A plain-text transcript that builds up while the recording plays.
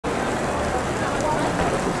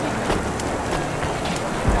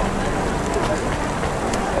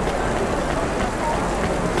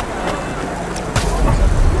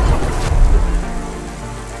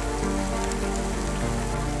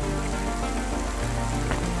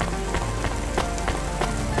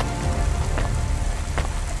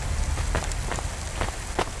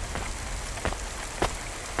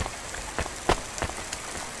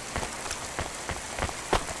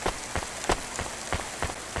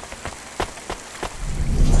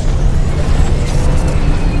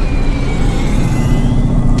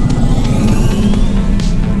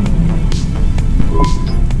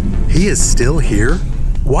He is still here?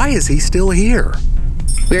 Why is he still here?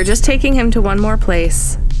 We're just taking him to one more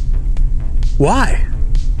place. Why?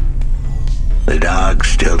 The dog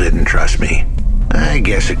still didn't trust me. I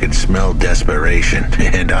guess it could smell desperation,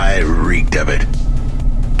 and I reeked of it.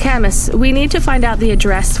 Camus, we need to find out the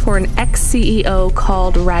address for an ex-CEO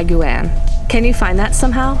called Raguan. Can you find that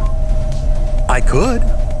somehow? I could.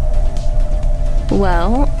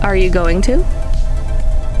 Well, are you going to?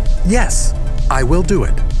 Yes, I will do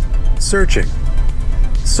it. Searching.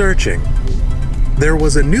 Searching. There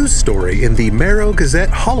was a news story in the Marrow Gazette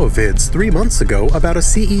Holovids 3 months ago about a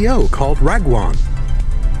CEO called Raguan.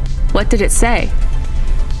 What did it say?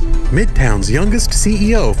 Midtown's youngest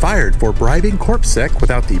CEO fired for bribing CorpSec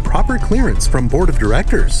without the proper clearance from board of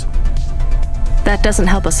directors. That doesn't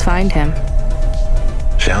help us find him.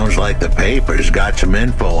 Sounds like the papers got some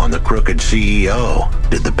info on the crooked CEO.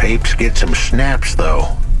 Did the papes get some snaps,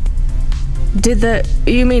 though?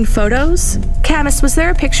 You mean photos? Camus, was there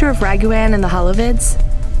a picture of Raguan in the Holovids?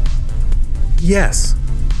 Yes.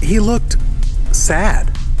 He looked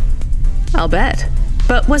sad. I'll bet.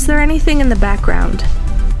 But was there anything in the background?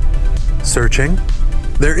 Searching.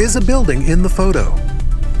 There is a building in the photo.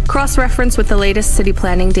 Cross-reference with the latest city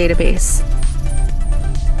planning database.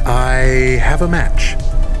 I have a match.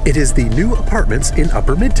 It is the new apartments in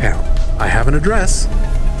Upper Midtown. I have an address.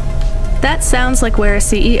 That sounds like where a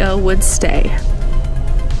CEO would stay.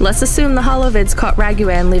 Let's assume the Holovids caught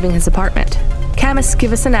Raguan leaving his apartment. Camus,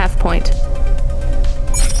 give us a nav point.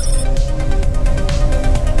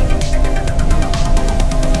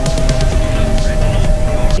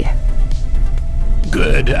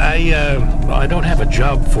 Good. I don't have a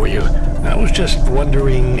job for you. I was just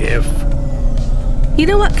wondering if... You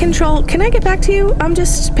know what, Control? Can I get back to you? I'm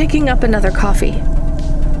just picking up another coffee.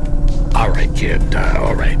 All right, kid.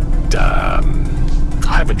 All right. I'll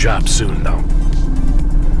have a job soon, though.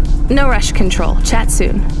 No rush, Control. Chat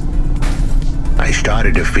soon. I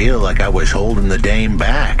started to feel like I was holding the dame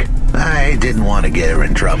back. I didn't want to get her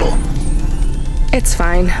in trouble. It's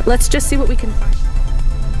fine. Let's just see what we can find.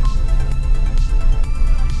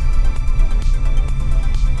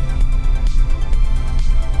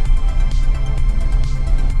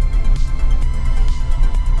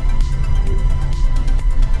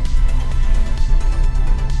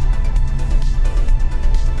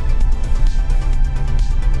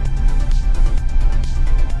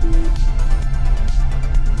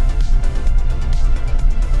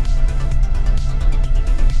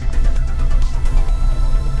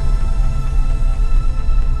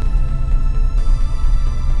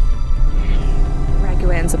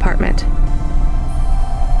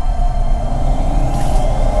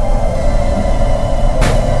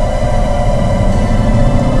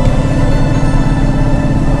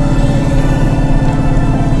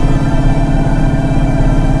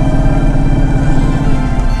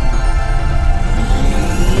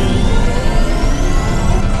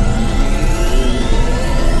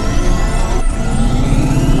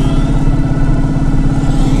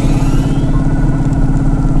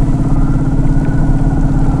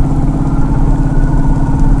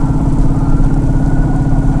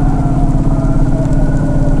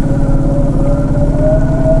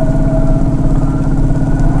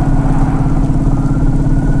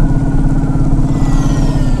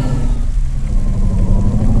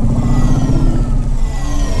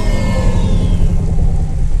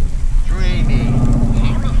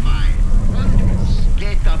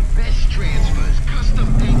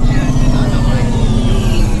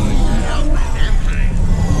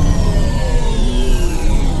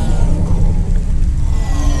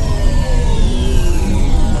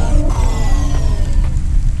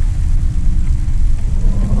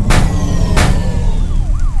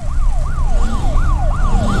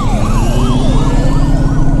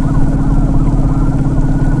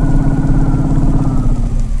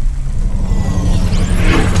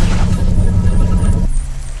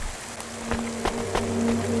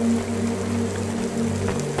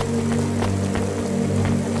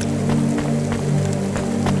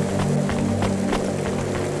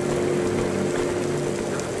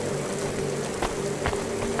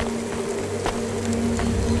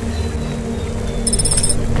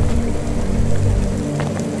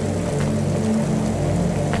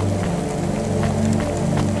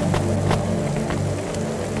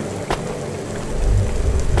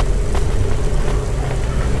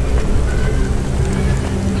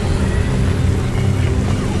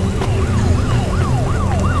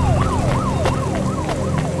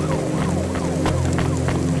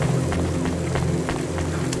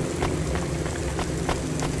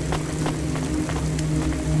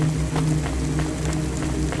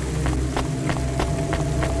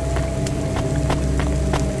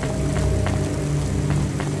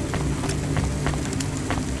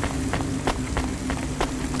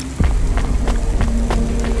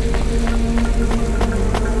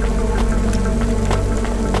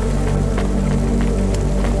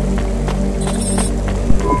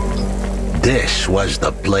 was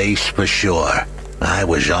the place for sure. I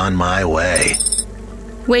was on my way.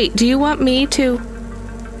 Wait, do you want me to?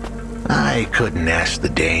 I couldn't ask the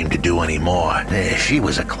dame to do any more. She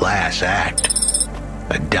was a class act.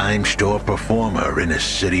 A dime store performer in a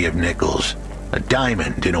city of nickels. A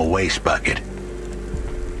diamond in a waste bucket.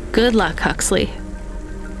 Good luck, Huxley.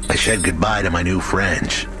 I said goodbye to my new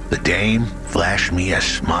friends. The dame flashed me a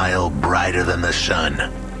smile brighter than the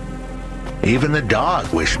sun. Even the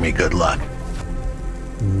dog wished me good luck.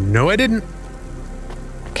 No, I didn't.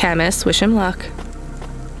 Camus, wish him luck.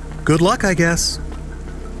 Good luck, I guess.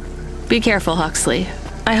 Be careful, Huxley.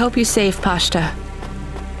 I hope you save Pashta.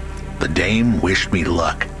 The dame wished me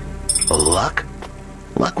luck. Luck?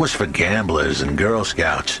 Luck was for gamblers and Girl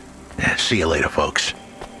Scouts. See you later, folks.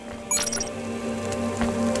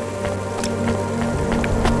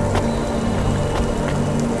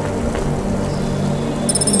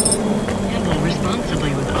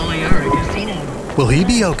 Will he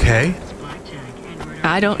be okay?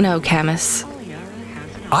 I don't know, Camus.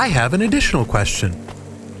 I have an additional question.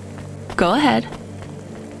 Go ahead.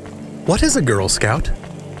 What is a Girl Scout?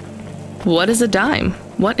 What is a dime?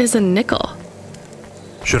 What is a nickel?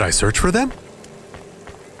 Should I search for them?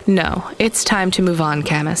 No, it's time to move on,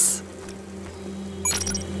 Camus.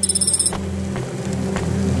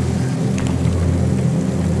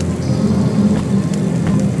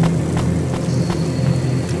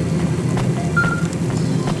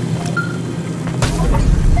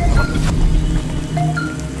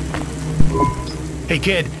 Hey,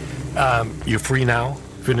 kid, you free now?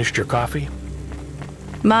 Finished your coffee?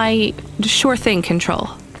 My sure thing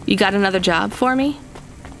control. You got another job for me?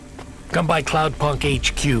 Come by Cloudpunk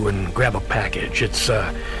HQ and grab a package. It's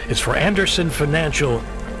for Anderson Financial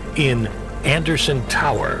in Anderson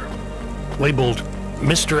Tower, labeled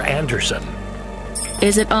Mr. Anderson.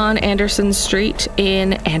 Is it on Anderson Street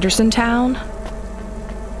in Anderson Town?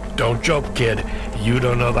 Don't joke, kid. You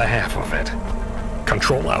don't know the half of it.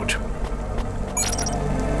 Control out.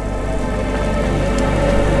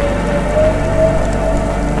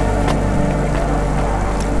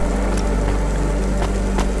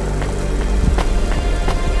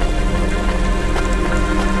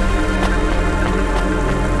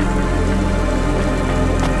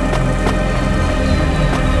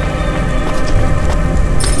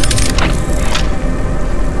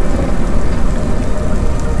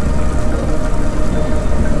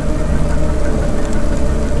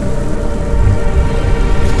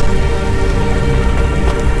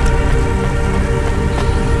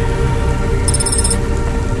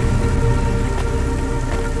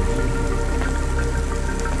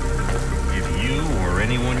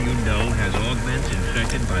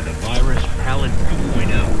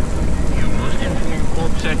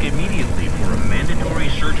 Immediately for a mandatory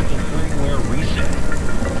surgical firmware reset.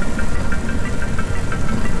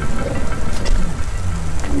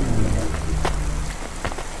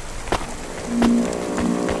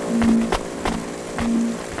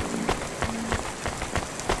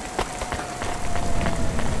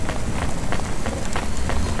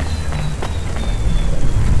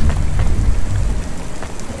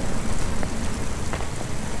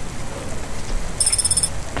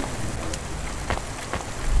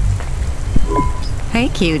 Hey,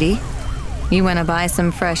 cutie. You want to buy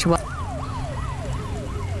some fresh water?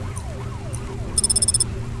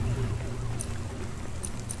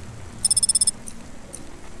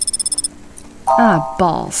 Ah,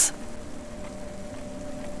 balls.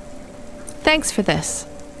 Thanks for this.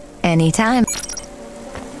 Anytime.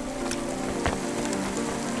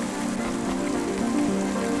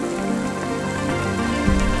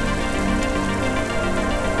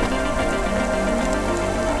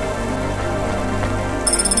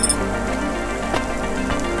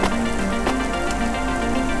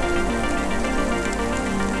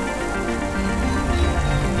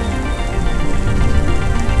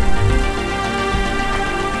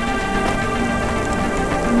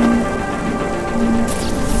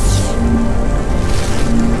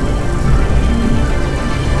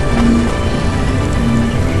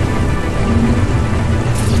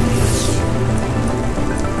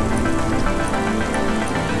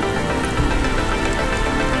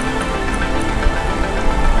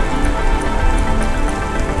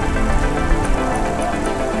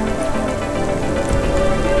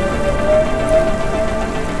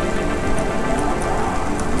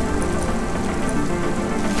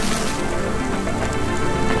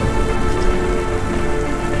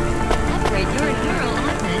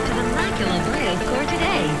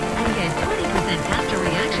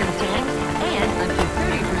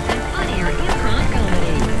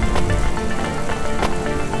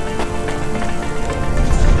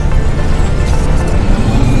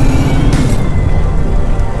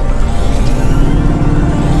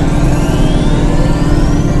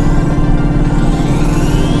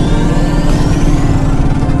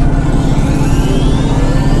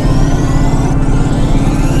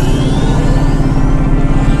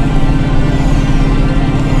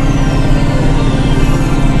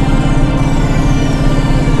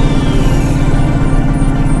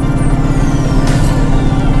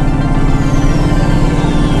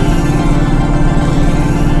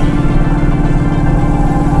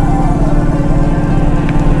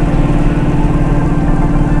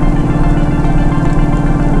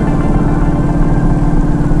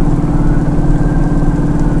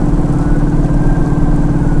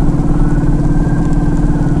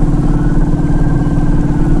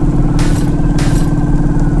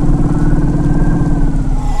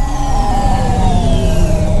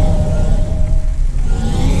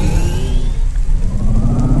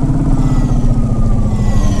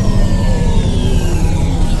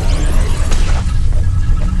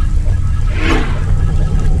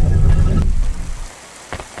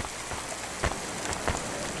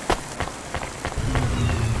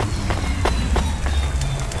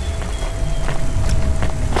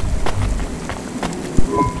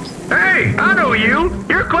 I know you.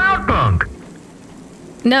 You're Cloudpunk.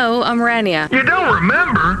 No, I'm Rania. You don't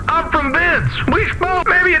remember? I'm from Vince. We spoke.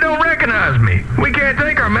 Maybe you don't recognize me. We can't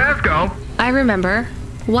take our mask off. I remember.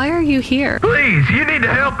 Why are you here? Please, you need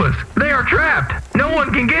to help us. They are trapped. No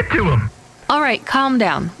one can get to them. All right, calm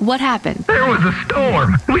down. What happened? There was a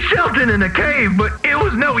storm. We sheltered in a cave, but it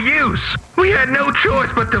was no use. We had no choice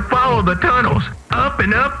but to follow the tunnels. Up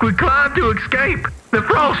and up, we climbed to escape. The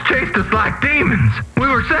frost chased us like demons. We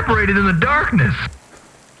were separated in the darkness.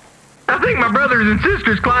 I think my brothers and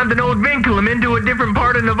sisters climbed an old vinculum into a different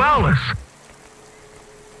part of Navalis.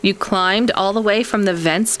 You climbed all the way from the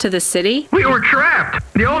vents to the city? We were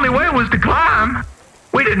trapped. The only way was to climb.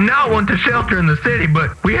 We did not want to shelter in the city,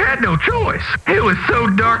 but we had no choice. It was so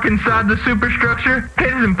dark inside the superstructure,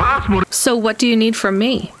 it is impossible to... So what do you need from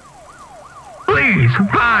me? Please,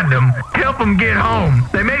 find them. Help them get home.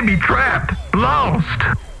 They may be trapped,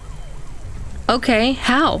 lost. Okay,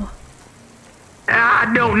 how?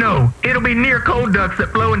 I don't know. It'll be near coal ducts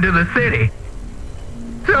that flow into the city.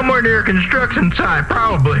 Somewhere near a construction site,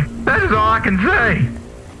 probably. That is all I can say.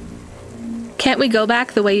 Can't we go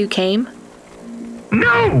back the way you came?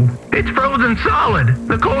 No! It's frozen solid.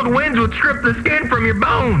 The cold winds would strip the skin from your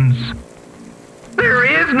bones. There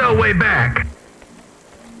is no way back.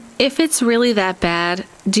 If it's really that bad,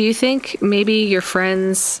 do you think maybe your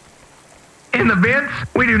friends... In the vents,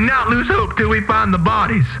 we do not lose hope till we find the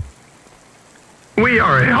bodies. We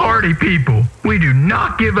are a hardy people. We do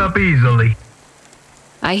not give up easily.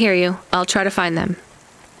 I hear you. I'll try to find them.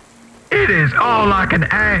 It is all I can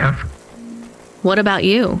ask. What about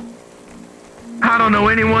you? I don't know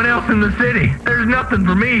anyone else in the city. There's nothing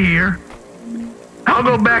for me here. I'll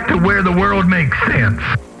go back to where the world makes sense.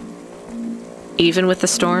 Even with the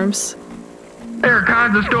storms? There are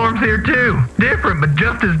kinds of storms here too. Different, but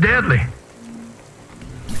just as deadly.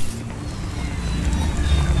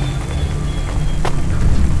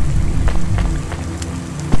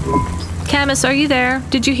 Camus, are you there?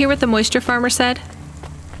 Did you hear what the moisture farmer said?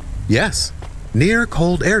 Yes, near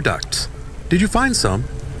cold air ducts. Did you find some?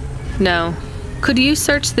 No. Could you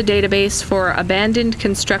search the database for abandoned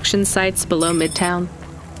construction sites below Midtown?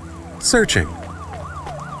 Searching.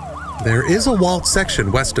 There is a walled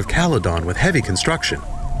section west of Caledon with heavy construction.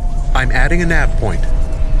 I'm adding a nav point.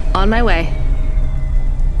 On my way.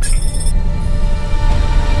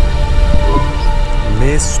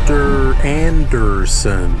 Mr.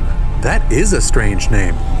 Anderson. That is a strange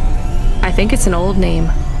name. I think it's an old name.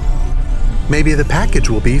 Maybe the package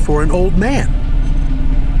will be for an old man.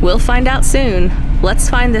 We'll find out soon. Let's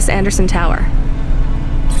find this Anderson Tower.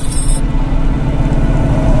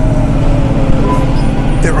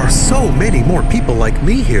 There are so many more people like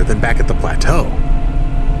me here than back at the plateau.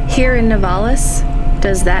 Here in Navalis?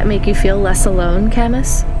 Does that make you feel less alone,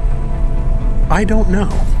 Camus? I don't know.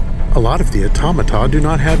 A lot of the automata do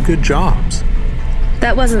not have good jobs.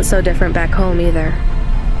 That wasn't so different back home either.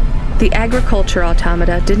 The agriculture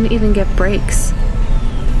automata didn't even get breaks.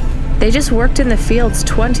 They just worked in the fields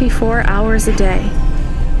 24 hours a day.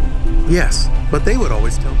 Yes, but they would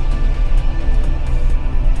always tell me.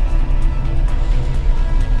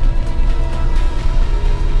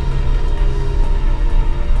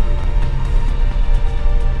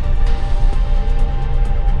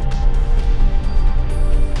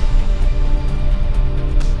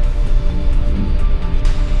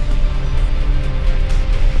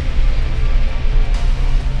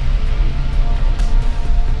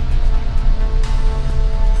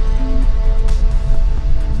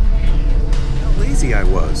 I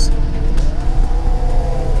was.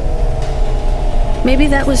 Maybe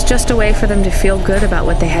that was just a way for them to feel good about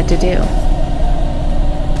what they had to do.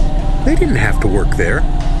 They didn't have to work there.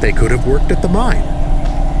 They could have worked at the mine.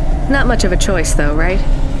 Not much of a choice, though, right?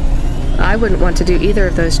 I wouldn't want to do either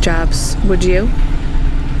of those jobs, would you?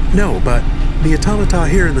 No, but the automata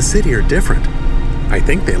here in the city are different. I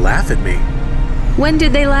think they laugh at me. When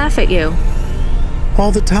did they laugh at you?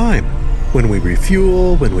 All the time. When we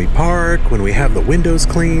refuel, when we park, when we have the windows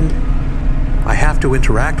cleaned. I have to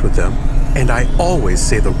interact with them, and I always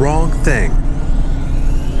say the wrong thing.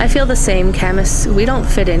 I feel the same, Camus. We don't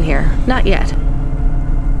fit in here. Not yet.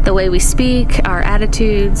 The way we speak, our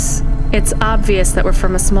attitudes, it's obvious that we're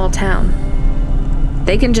from a small town.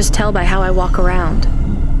 They can just tell by how I walk around.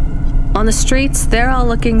 On the streets, they're all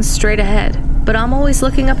looking straight ahead, but I'm always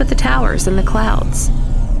looking up at the towers and the clouds.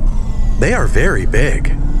 They are very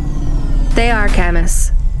big. They are,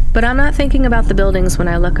 Camus, but I'm not thinking about the buildings when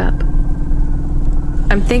I look up.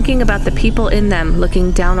 I'm thinking about the people in them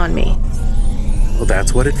looking down on me. Well,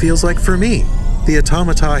 that's what it feels like for me. The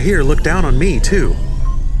automata here look down on me, too.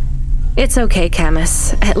 It's okay,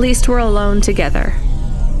 Camus. At least we're alone together.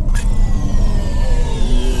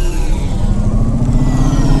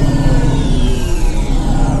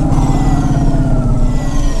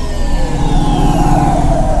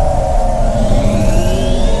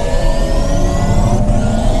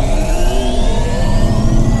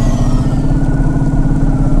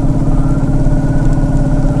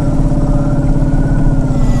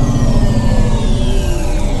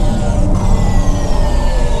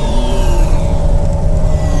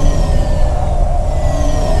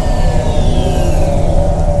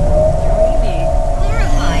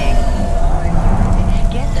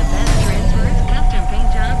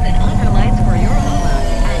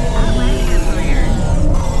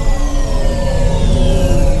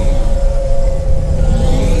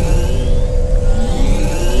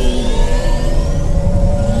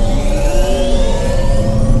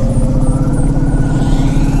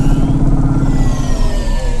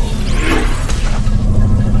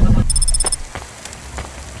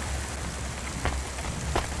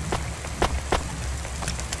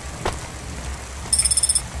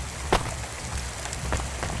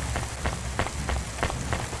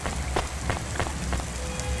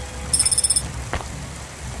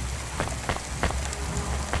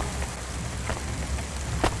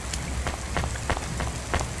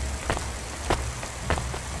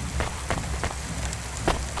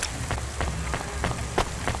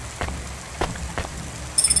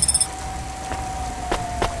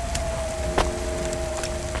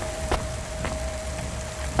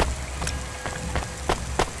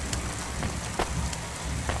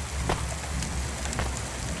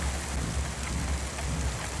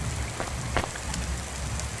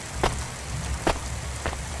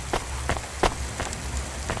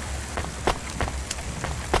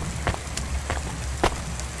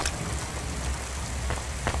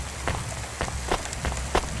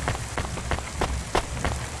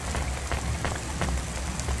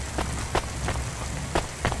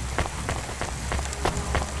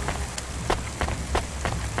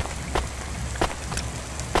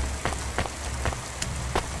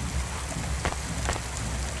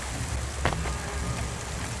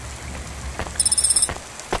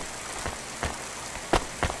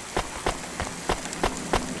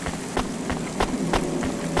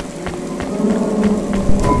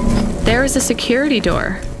 There is a security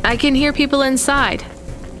door. I can hear people inside.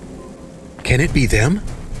 Can it be them?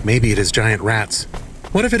 Maybe it is giant rats.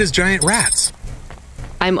 What if it is giant rats?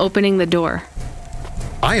 I'm opening the door.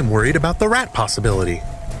 I am worried about the rat possibility.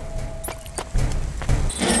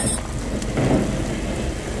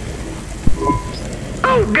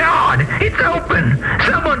 Oh God, it's open!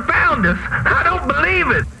 Someone found us! I don't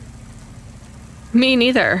believe it! Me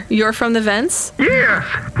neither. You're from the vents? Yes,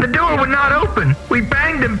 the door would not open. We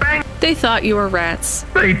banged and banged. They thought you were rats.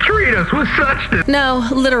 They treat us with such No,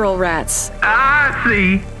 literal rats. I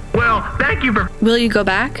see. Well, thank you for... Will you go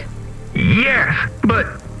back? Yes, but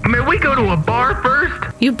may we go to a bar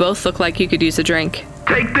first? You both look like you could use a drink.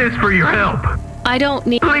 Take this for your help. I don't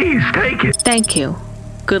need... Please, take it. Thank you.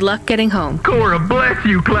 Good luck getting home. Cora bless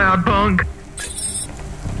you, Cloudpunk.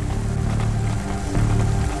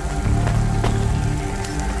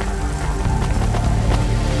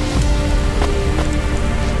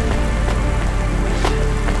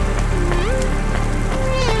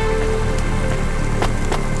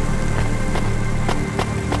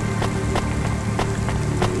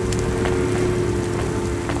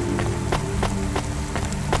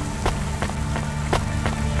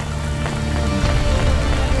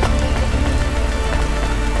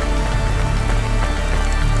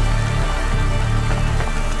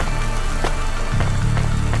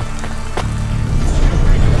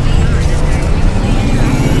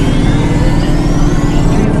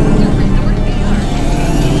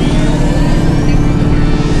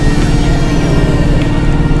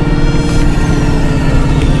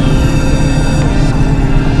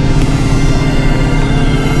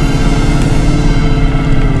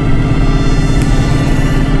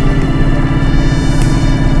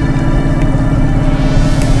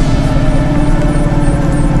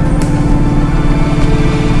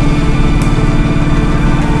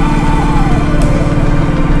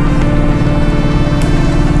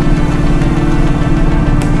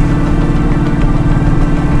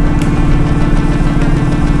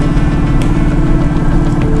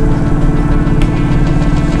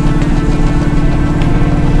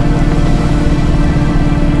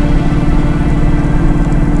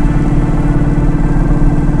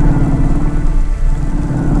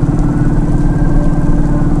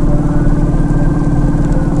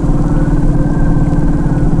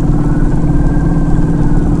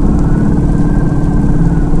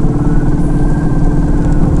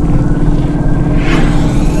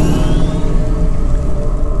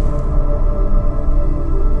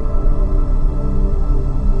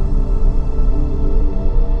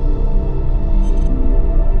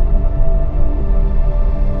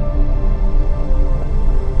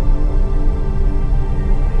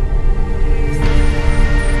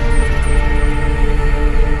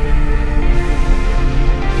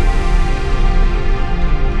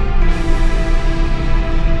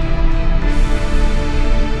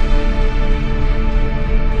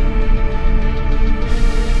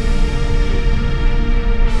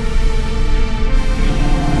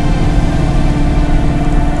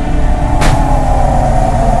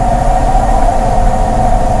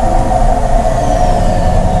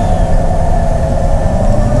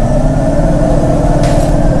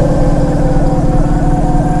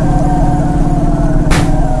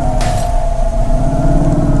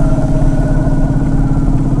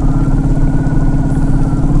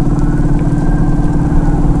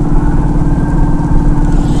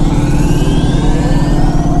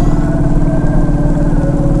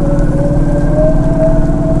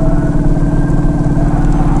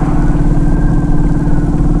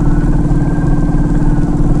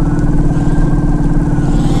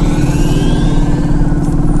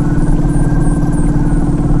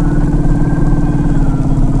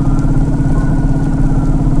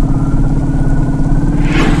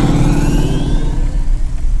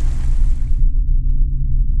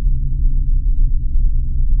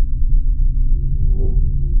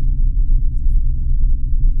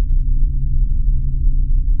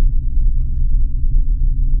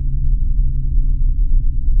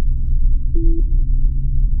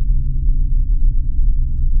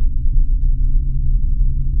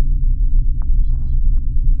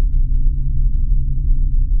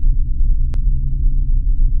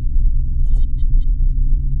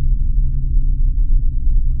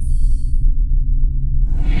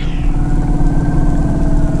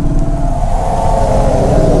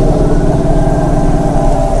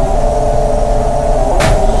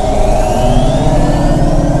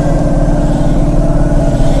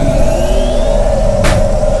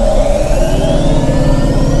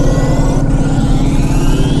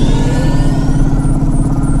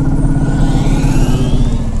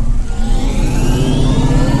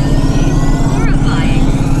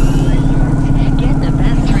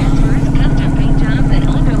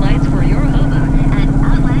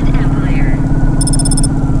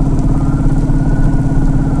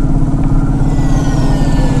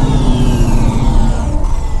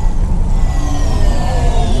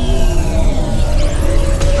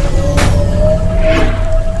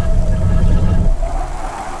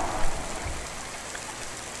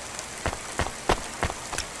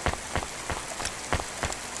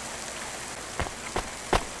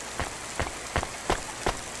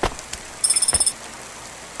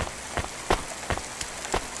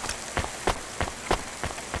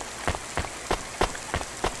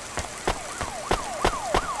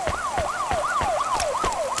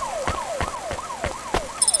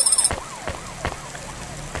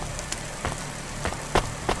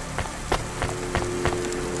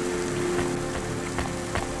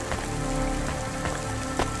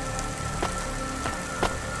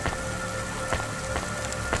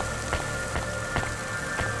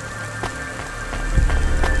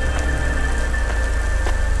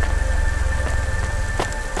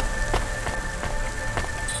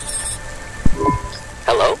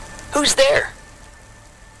 Who's there?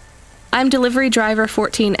 I'm delivery driver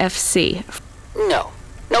 14FC. No.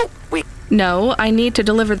 Nope, No, I need to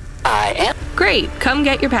deliver. I am. Great, come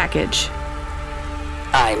get your package.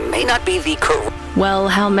 I may not be the correct. Well,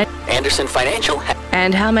 how many? Anderson Financial.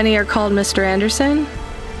 And how many are called Mr. Anderson?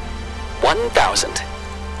 1,000.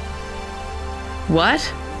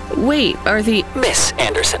 What? Wait, are the... Miss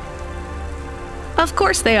Anderson. Of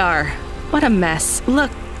course they are. What a mess. Look.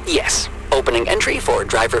 Yes. Opening entry for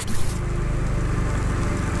driver.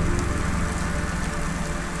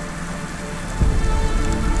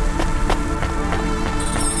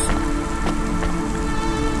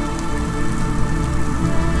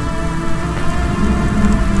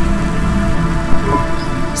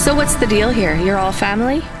 So what's the deal here? You're all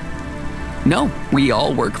family? No, we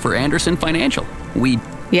all work for Anderson Financial.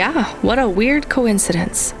 Yeah, what a weird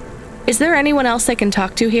coincidence. Is there anyone else I can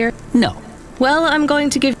talk to here? No. Well, I'm going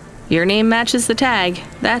to give... Your name matches the tag.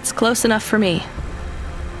 That's close enough for me.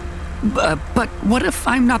 But what if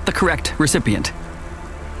I'm not the correct recipient?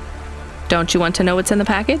 Don't you want to know what's in the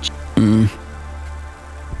package?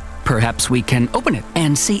 Perhaps we can open it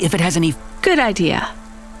and see if it has any... Good idea.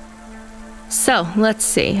 So, let's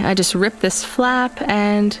see. I just ripped this flap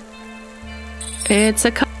and... It's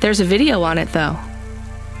a... There's a video on it, though.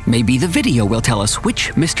 Maybe the video will tell us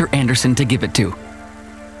which Mr. Anderson to give it to.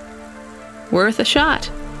 Worth a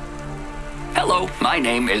shot. Hello, my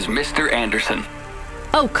name is Mr. Anderson.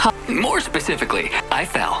 Oh, More specifically, I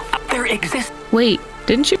fell. There exists... Wait,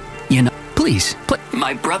 didn't you... You know, please,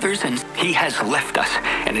 my brothers and he has left us,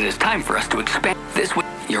 and it is time for us to expand this with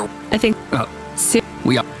your... I think...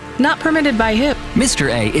 we are... Not permitted by who?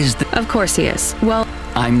 Mr. A is the... Of course he is. Well...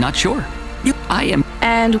 I'm not sure. I am...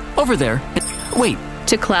 And... Over there. Wait.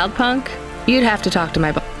 To Cloudpunk? You'd have to talk to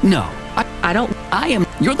my boss. No. I don't... I am...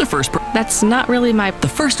 You're the first That's not really my... The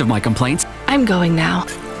first of my complaints. I'm going now.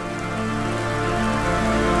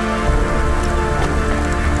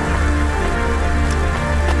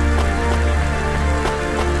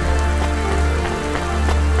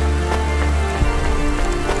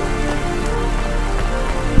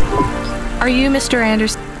 Are you Mr.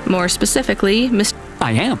 Anderson? More specifically, Mr.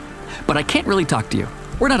 I am, but I can't really talk to you.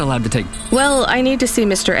 We're not allowed to take... Well, I need to see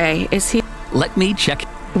Mr. A. Is he... Let me check.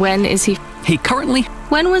 When is he... He currently...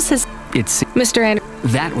 When was his... It's... Mr.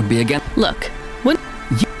 Anderson... That would be again... Look, when...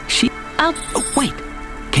 She... I'll... Oh, wait.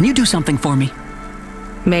 Can you do something for me?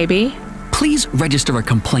 Maybe. Please register a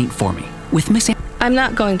complaint for me with Miss... I'm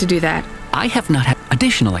not going to do that. I have not had...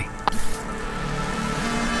 Additionally...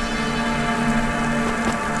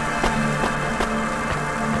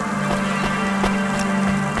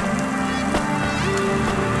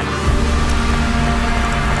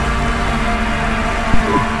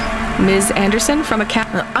 Ms. Anderson from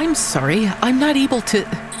I'm sorry, I'm not able to...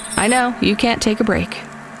 I know, you can't take a break.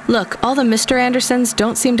 Look, all the Mr. Andersons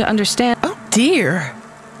don't seem to understand... Oh, dear.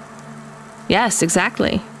 Yes,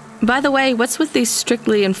 exactly. By the way, what's with these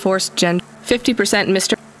strictly enforced 50%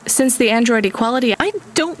 Mr. Since the android equality... I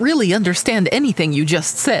don't really understand anything you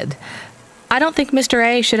just said. I don't think Mr.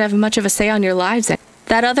 A should have much of a say on your lives.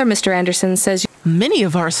 That other Mr. Anderson says... Many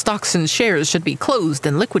of our stocks and shares should be closed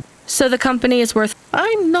and liquid. So the company is worth...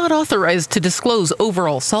 I'm not authorized to disclose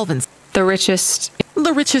overall solvency. The richest...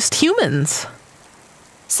 The richest humans.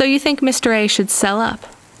 So you think Mr. A should sell up?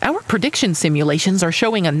 Our prediction simulations are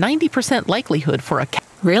showing a 90% likelihood for a...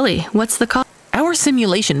 Really? What's the cost? Our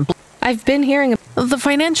simulation... I've been hearing... The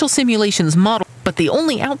financial simulations model, but the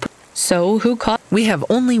only output... So who caught... We have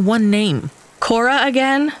only one name. Cora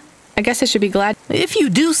again? I guess I should be glad... If you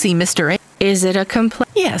do see Mr. A... Is it a complaint?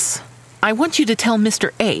 Yes. I want you to tell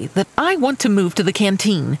Mr. A that I want to move to the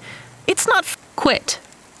canteen. It's not... Quit.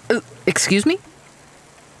 Excuse me?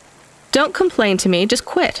 Don't complain to me, just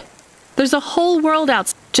quit. There's a whole world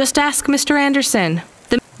out. Just ask Mr. Anderson.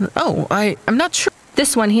 Oh, I'm not sure.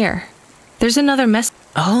 This one here. There's another mess.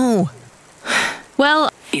 Oh.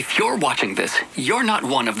 Well... If you're watching this, you're not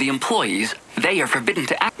one of the employees. They are forbidden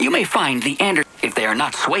to act. You may find the if they are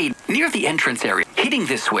not swayed near the entrance area. Hitting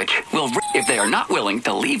this switch will... If they are not willing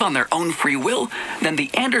to leave on their own free will, then the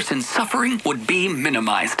Andersons' suffering would be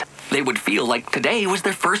minimized. They would feel like today was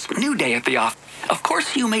their first new day at the office. Of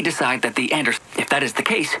course, you may decide that the Andersons... If that is the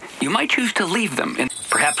case, you might choose to leave them, and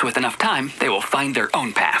perhaps with enough time, they will find their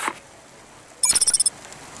own path.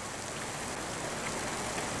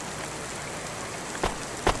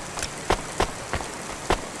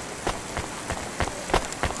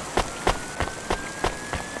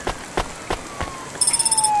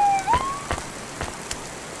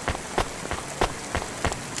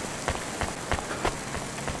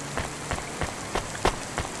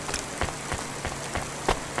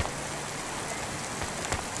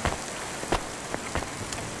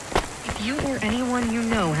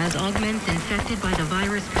 has augments infected by the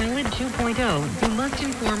virus Pollen 2.0, you must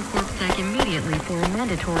inform CorpSec immediately for a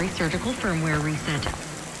mandatory surgical firmware reset.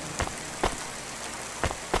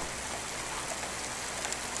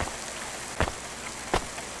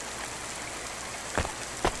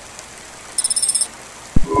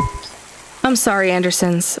 I'm sorry,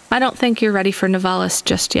 Andersons. I don't think you're ready for Nivalis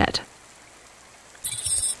just yet.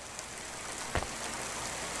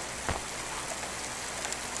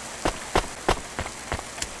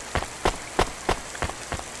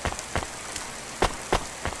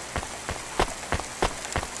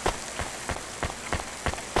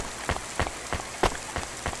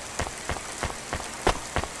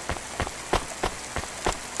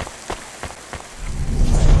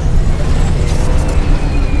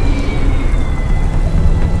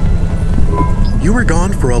 You were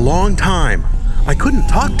gone for a long time. I couldn't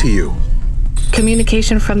talk to you.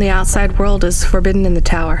 Communication from the outside world is forbidden in the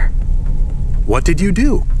tower. What did you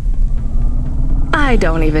do? I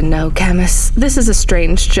don't even know, Camus. This is a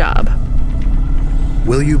strange job.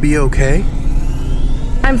 Will you be okay?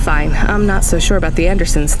 I'm fine. I'm not so sure about the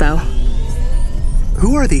Andersons, though.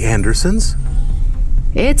 Who are the Andersons?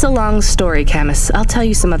 It's a long story, Camus. I'll tell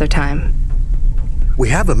you some other time. We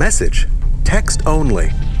have a message. Text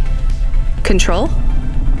only. Control?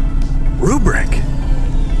 Rubric.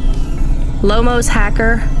 Lomo's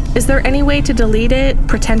hacker. Is there any way to delete it?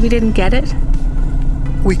 Pretend we didn't get it?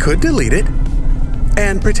 We could delete it.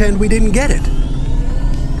 And pretend we didn't get it.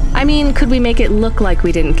 I mean, could we make it look like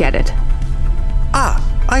we didn't get it? Ah,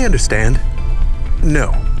 I understand.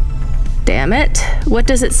 No. Damn it. What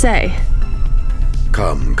does it say?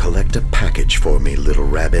 Come, collect a package for me, little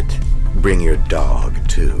rabbit. Bring your dog,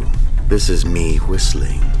 too. This is me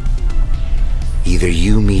whistling. Either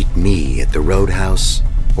you meet me at the roadhouse,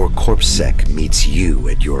 or CorpSec meets you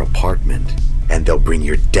at your apartment, and they'll bring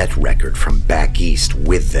your debt record from back east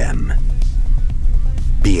with them.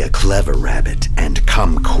 Be a clever rabbit and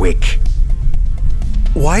come quick.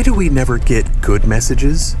 Why do we never get good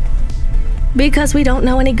messages? Because we don't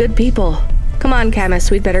know any good people. Come on, Camus,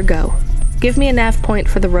 we'd better go. Give me a nav point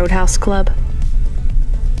for the Roadhouse Club.